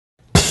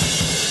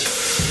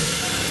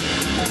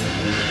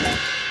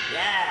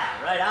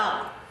Right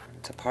on.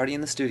 It's a party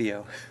in the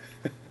studio.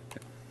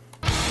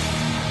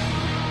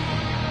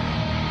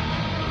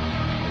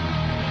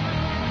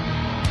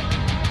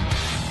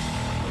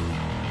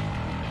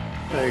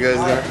 How you guys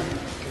doing?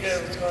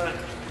 Good, what's going on?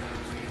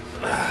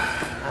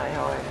 Hi,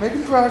 how are you?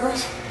 Making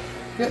progress.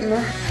 Getting there.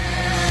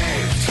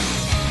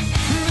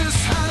 This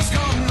has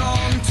gone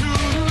on too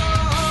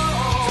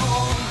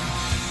long.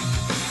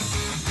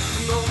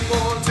 No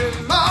more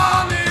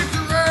demonic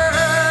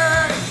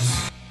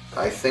race.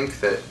 I think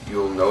that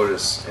you'll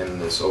notice in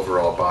this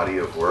overall body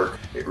of work,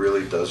 it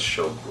really does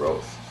show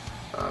growth.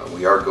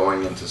 We are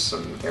going into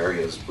some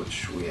areas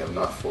which we have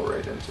not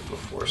forayed into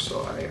before,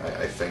 so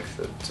I think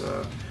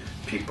that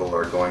people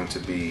are going to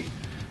be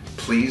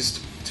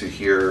pleased to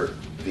hear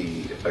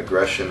the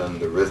aggression and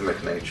the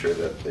rhythmic nature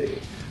that they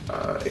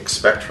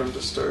expect from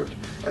Disturbed,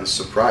 and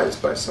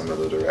surprised by some of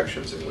the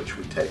directions in which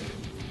we take it.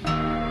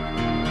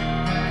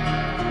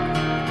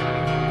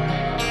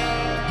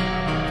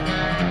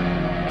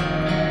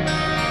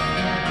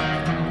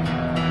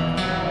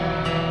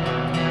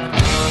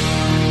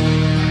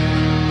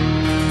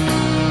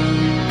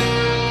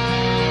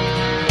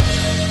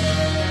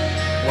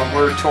 When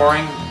we're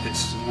touring,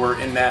 we're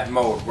in that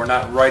mode. We're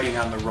not writing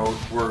on the road,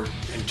 we're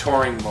in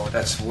touring mode.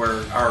 That's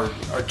where our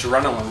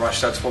adrenaline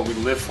rush, that's what we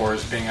live for,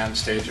 is being on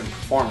stage and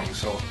performing.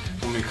 So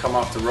when we come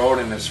off the road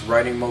in this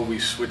writing mode, we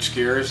switch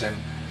gears and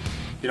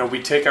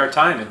we take our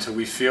time until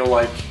we feel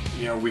like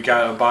we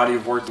got a body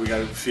of work. We got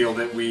to feel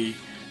that we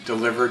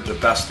delivered the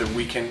best that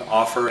we can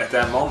offer at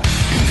that moment.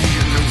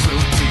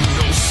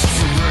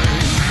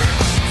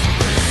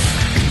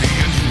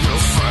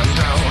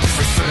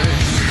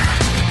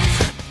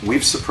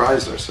 We've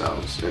surprised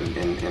ourselves in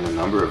a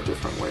number of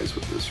different ways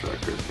with this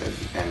record,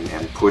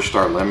 and pushed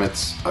our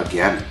limits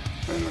again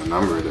in a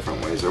number of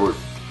different ways. There were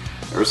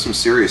some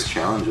serious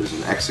challenges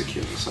in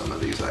executing some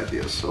of these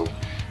ideas, so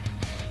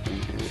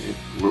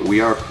we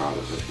are proud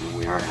of it, and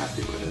we are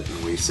happy with it,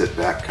 and we sit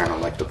back kind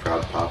of like the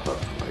proud papa,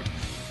 like,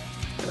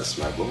 that's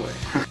my boy.